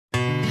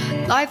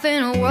Life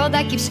in a world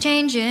that keeps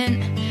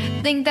changing.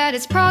 Think that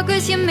it's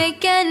progress you're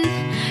making.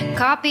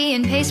 Copy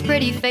and paste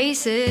pretty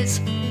faces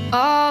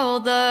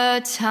all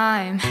the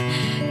time.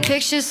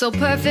 Pictures so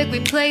perfect we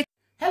play.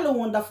 Hello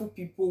wonderful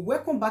people,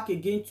 welcome back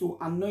again to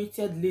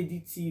Anointed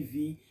Lady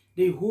TV,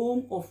 the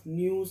home of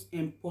news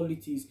and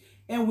politics.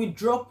 And we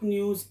drop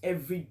news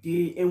every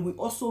day, and we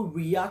also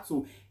react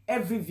to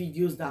every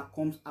videos that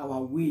comes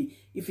our way.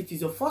 If it is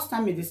your first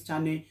time in this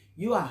channel,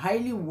 you are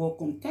highly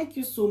welcome. Thank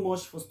you so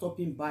much for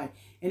stopping by.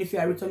 And if you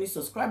are returning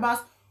subscribers,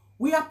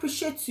 we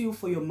appreciate you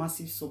for your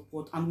massive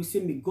support, and we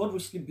say may God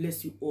richly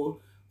bless you all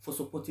for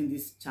supporting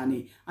this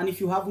channel. And if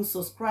you haven't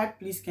subscribed,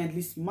 please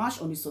kindly smash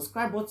on the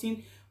subscribe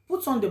button,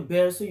 put on the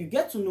bell so you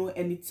get to know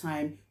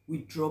anytime we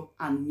drop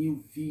a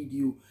new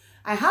video.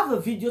 I have a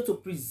video to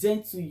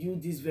present to you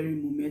this very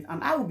moment,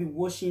 and I will be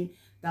watching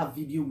that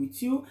video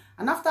with you.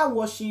 And after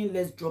watching,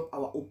 let's drop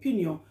our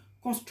opinion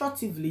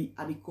constructively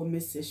at the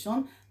comment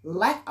section,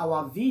 like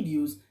our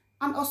videos,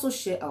 and also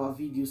share our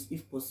videos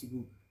if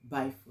possible.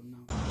 Bye for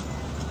now.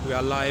 We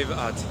are live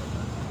at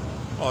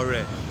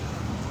Ore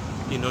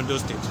in Ondo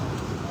State,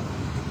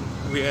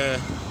 where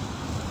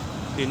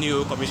the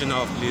new Commissioner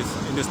of Police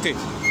in the state,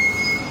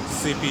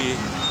 CP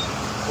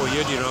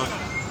Oyediran,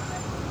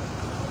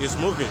 is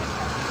moving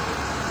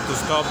to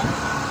stop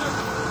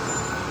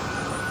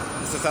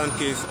the certain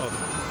case of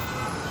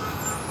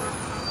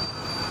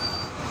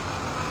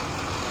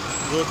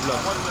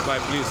roadblock by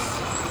police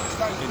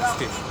in the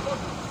state.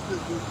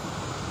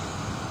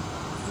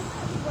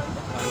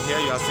 And here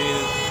you are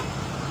seeing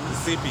the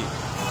CP.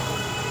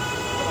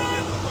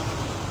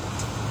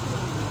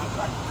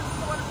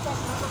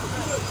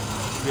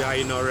 We are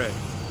in Ore,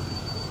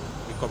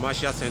 the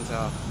commercial center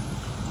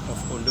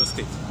of Ondo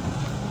State,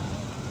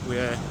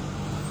 where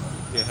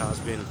there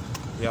have been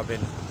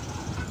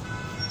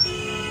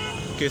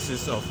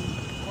cases of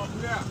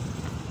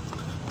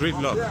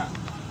gridlock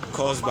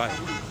caused by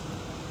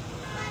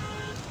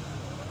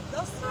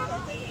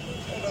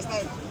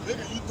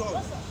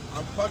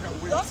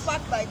Just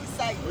park by the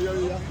side. Oh,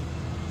 yeah.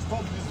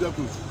 Stop these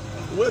vehicles.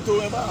 Wait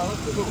till Emma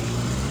hospital.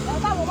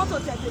 Emma, we want to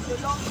take it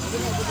along.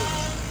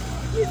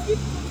 Please keep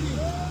moving.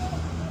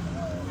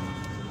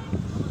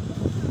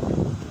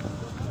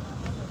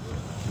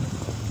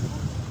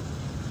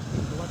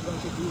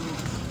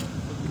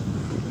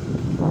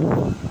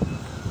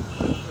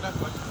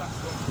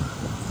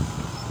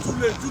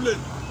 Too late.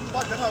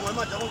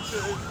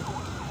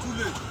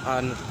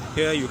 And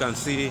here you can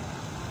see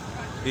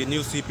the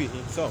new CP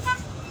himself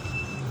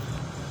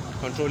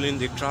controlling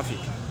the traffic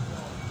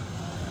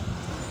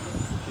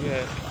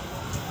here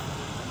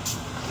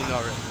in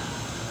Ore.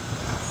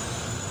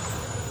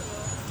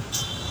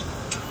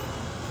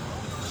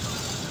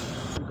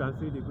 You can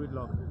see the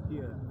gridlock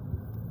here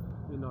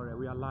in Ore.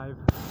 We are live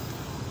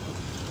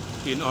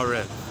in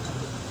Ore,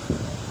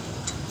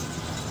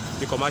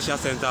 the commercial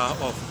center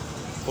of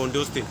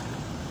Ondo State,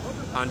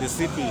 and the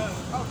CP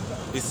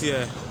is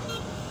here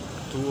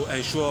to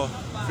ensure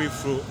free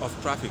flow of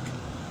traffic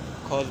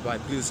caused by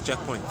police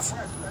checkpoints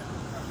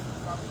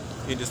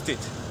in the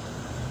state.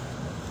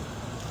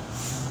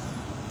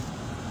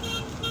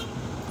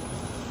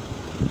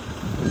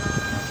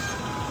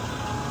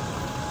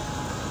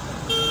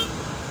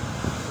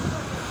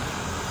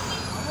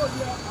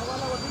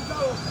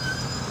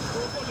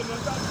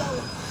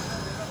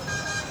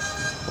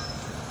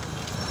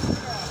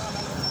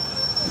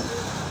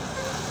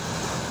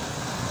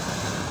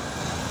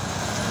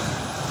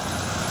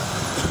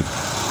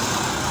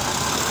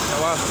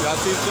 We are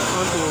still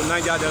on to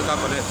Niger Delta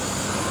Connect,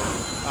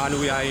 and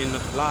we are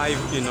live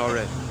in Ore,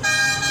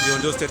 the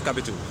Ondo State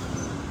capital,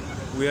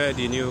 where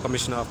the new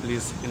Commissioner of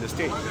Police in the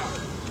state,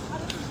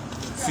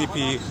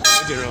 CP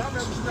Oyediran,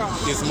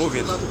 is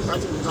moving to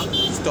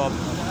stop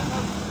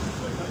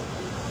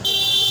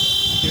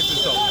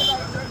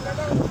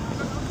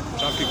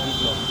traffic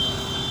gridlock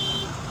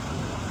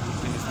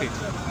in the state.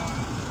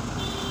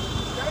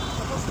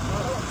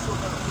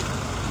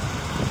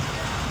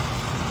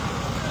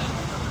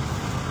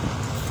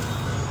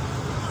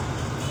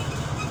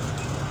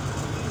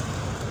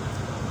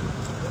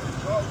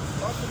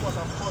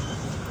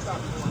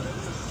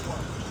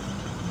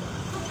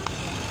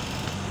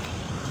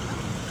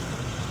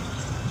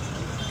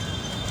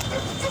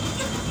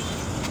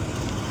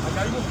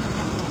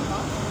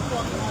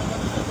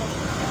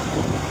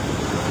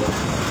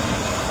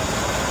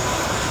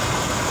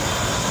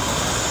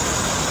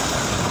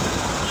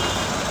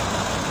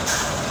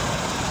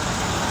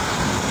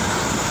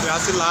 We are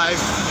still live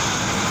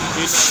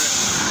in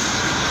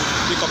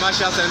the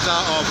commercial center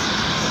of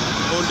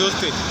Ondo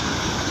State,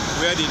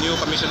 where the new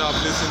Commissioner of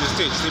Police in the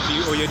state,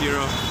 CP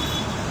Oyediran,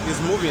 is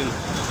moving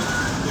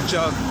to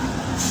check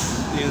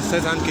in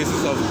certain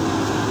cases of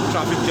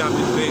traffic jam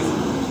in place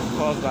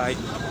caused by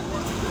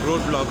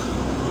roadblock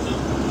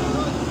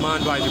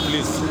manned by the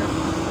police.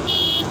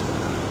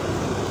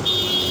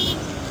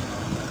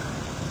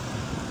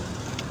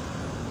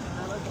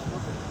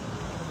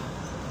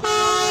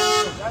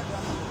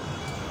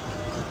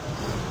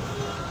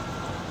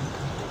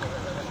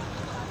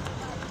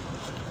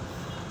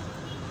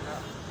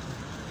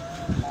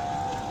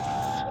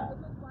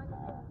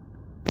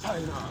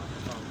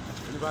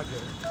 We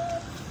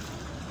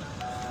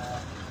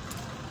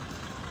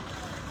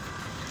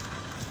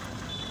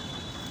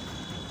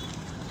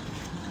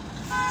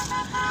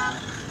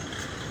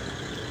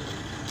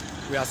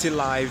are still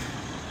live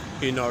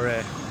in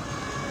our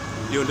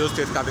the Ondo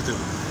State capital,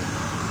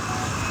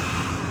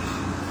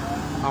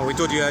 and we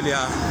told you earlier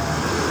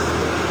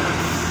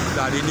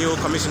that the new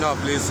commissioner of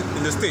police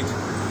in the state,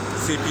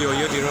 CP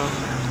Oyediran,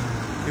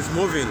 is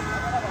moving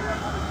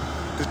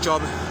to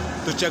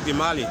check the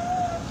many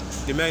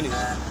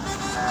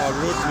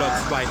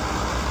roadblocks by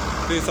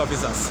police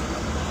officers,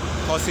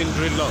 causing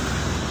gridlock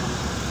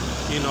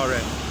in our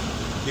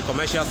the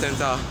commercial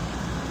center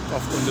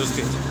of Ondo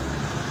State.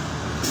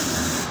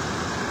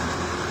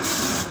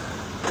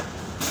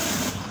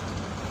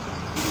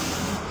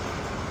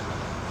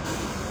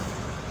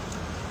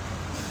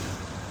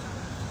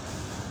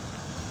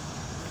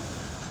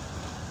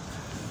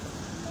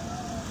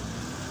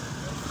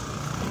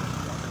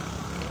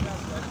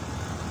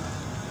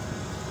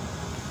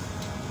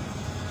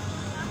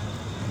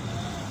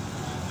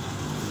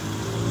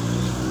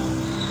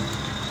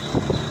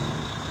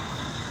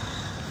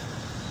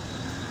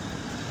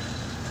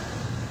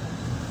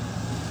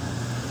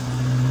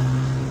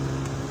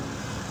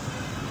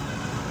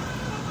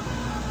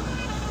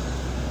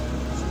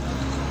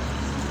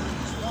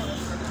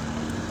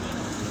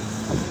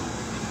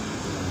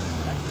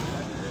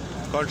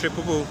 Country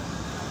people,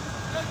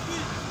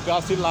 we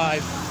are still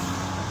live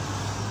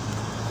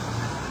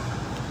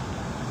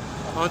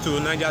onto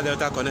Niger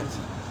Delta Connect,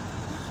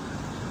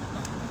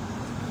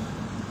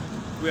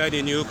 where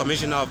the new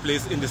commissioner of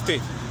police in the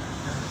state,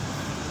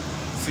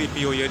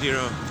 CP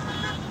Oyediran,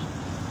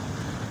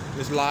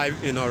 is live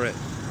in our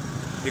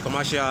the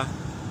commercial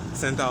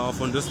center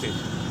of Ondo State,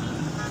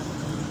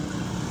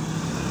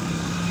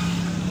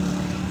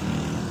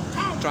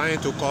 trying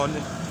to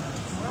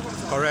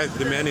correct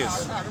the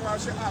menace.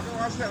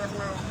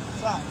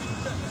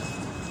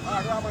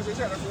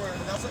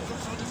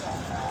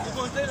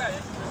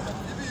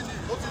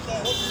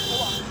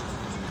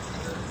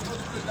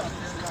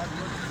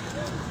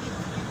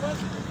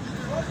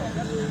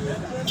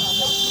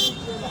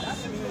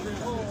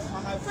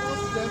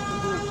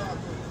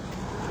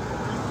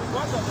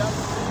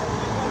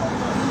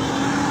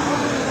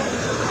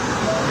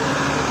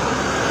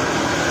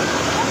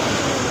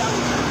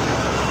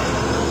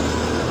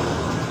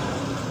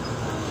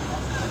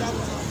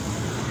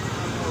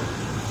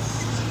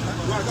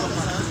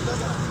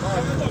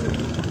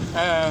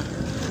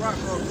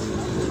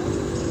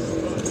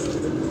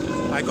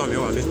 I come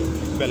here, me.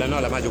 Bella no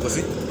la mangio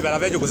così. Bella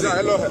veggio così.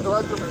 Bella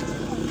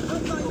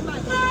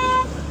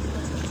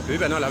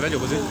no la veggio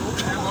così.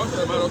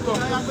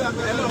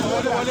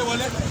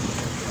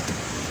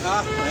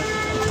 Ah.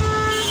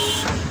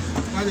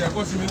 Allora,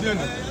 cosa mi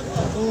viene?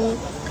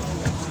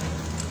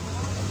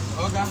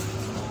 Ok.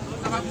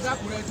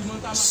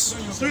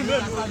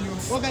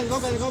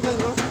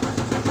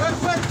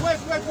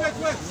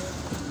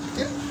 Wait.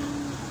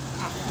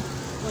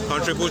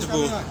 Country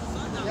people.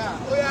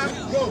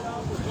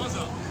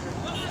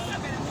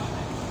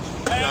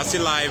 We are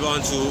still live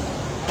onto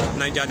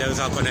Niger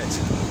Delta Connect,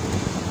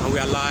 and we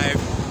are live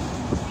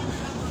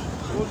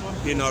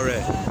in our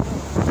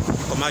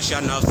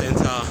commercial nerve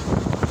center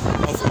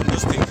of Ondo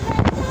State,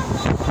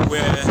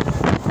 where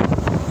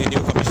the new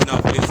commissioner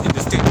of police in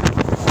the state,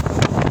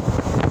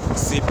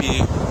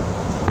 CP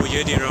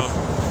Oyediran,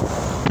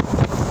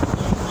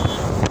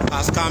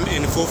 has come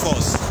in full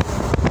force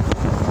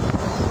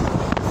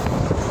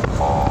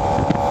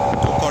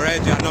to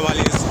correct the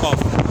anomalies of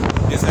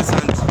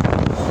incessant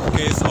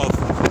case of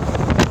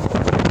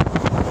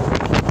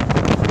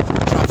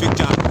traffic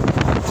jam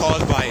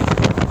caused by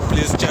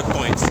police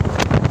checkpoints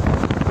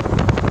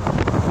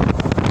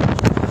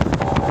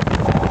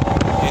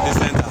in the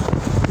center.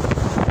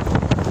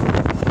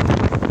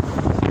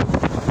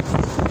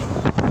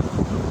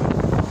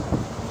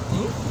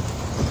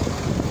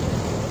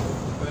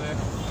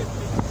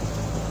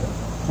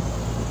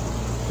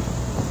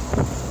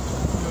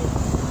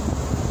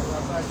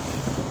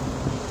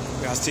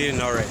 We are still in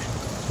Norway.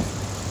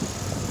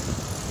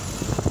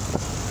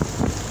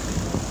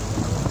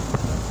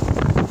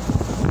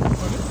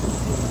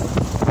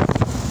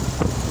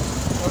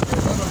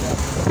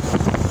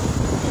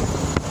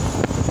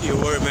 You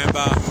will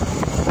remember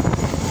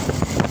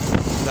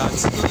that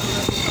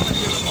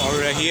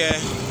over here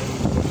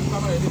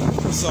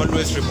is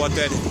always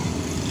reported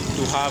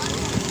to have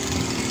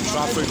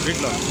traffic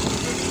gridlock.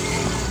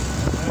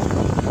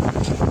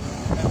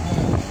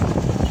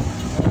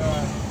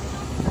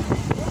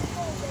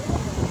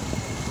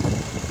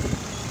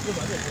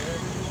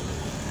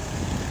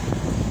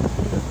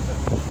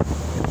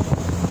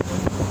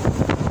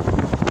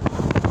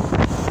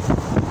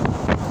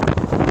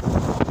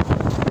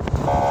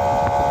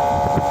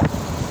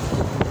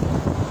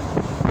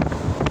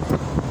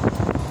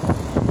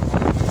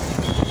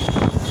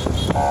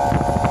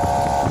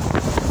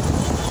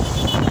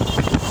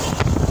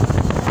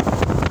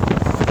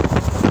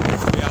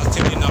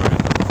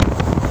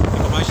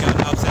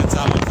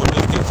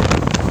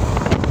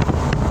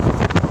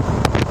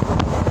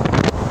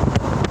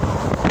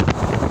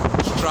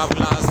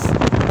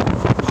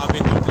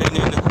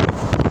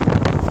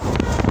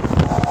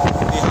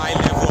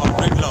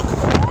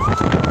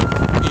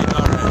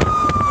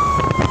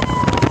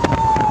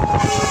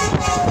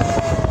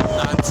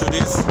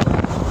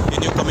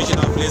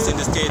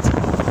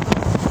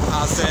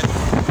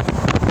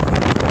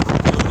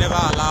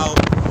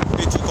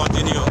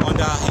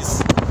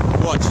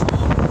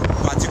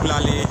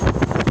 particularly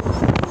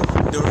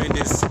during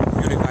this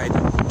unified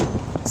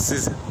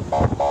season.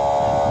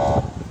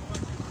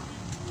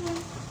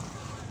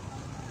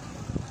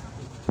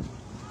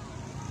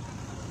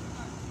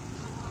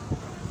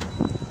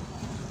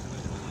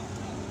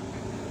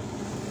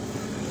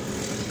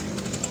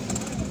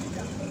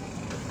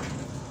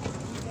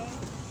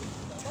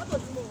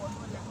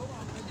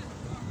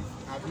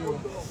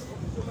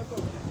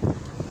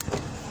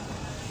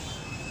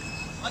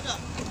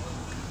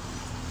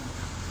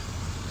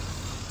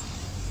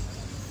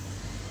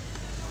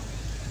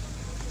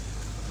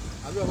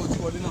 Àbí ọkọ̀ tí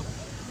wọlé náà.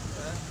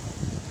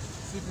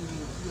 Síbi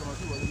ọ̀rọ̀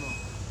tí wọlé náà.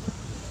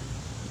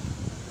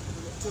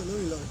 Tí ò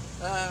lórí lọ.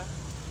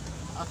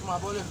 A tún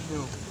máa bọ́lẹ̀ fi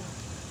hàn.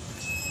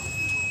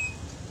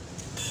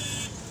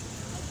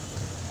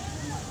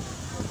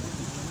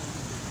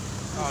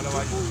 Káwọn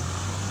lọ́wọ́ yìí.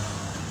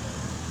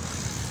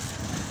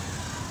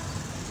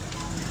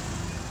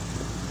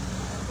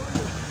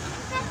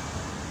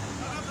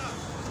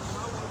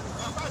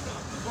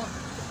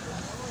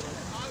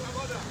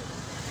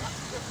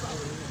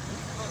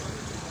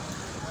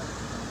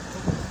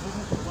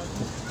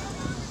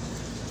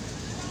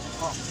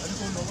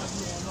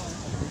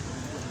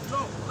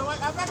 No, I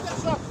back that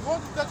shot. Go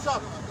to that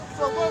shot.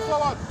 So go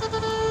forward.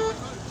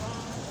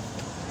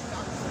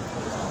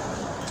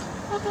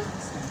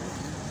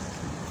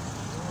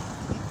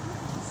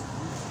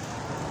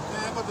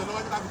 Yeah, but the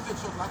lower you have to take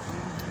shot like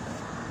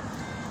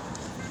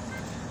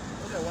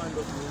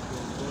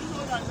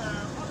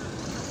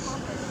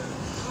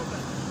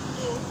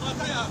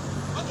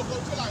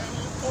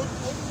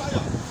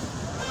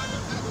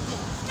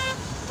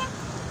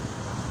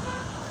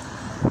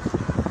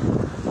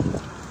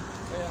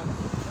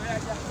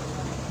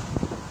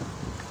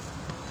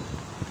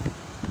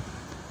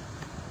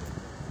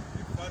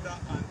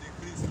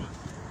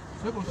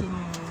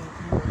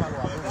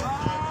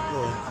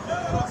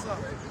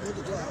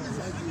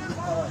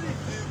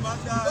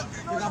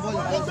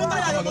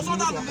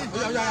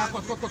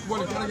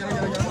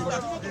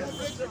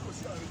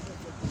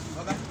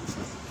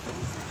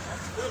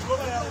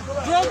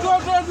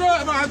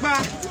Draw, ma gba.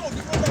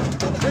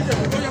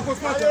 Ó yẹ kó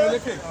spot ẹ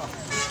lékè.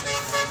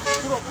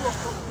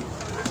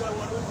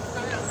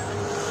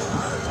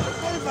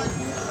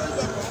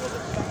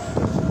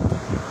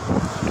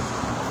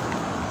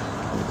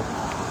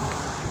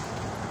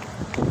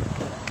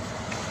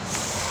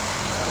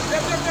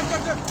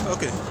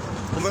 Okay.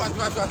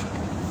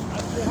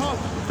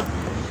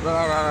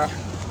 Rárá.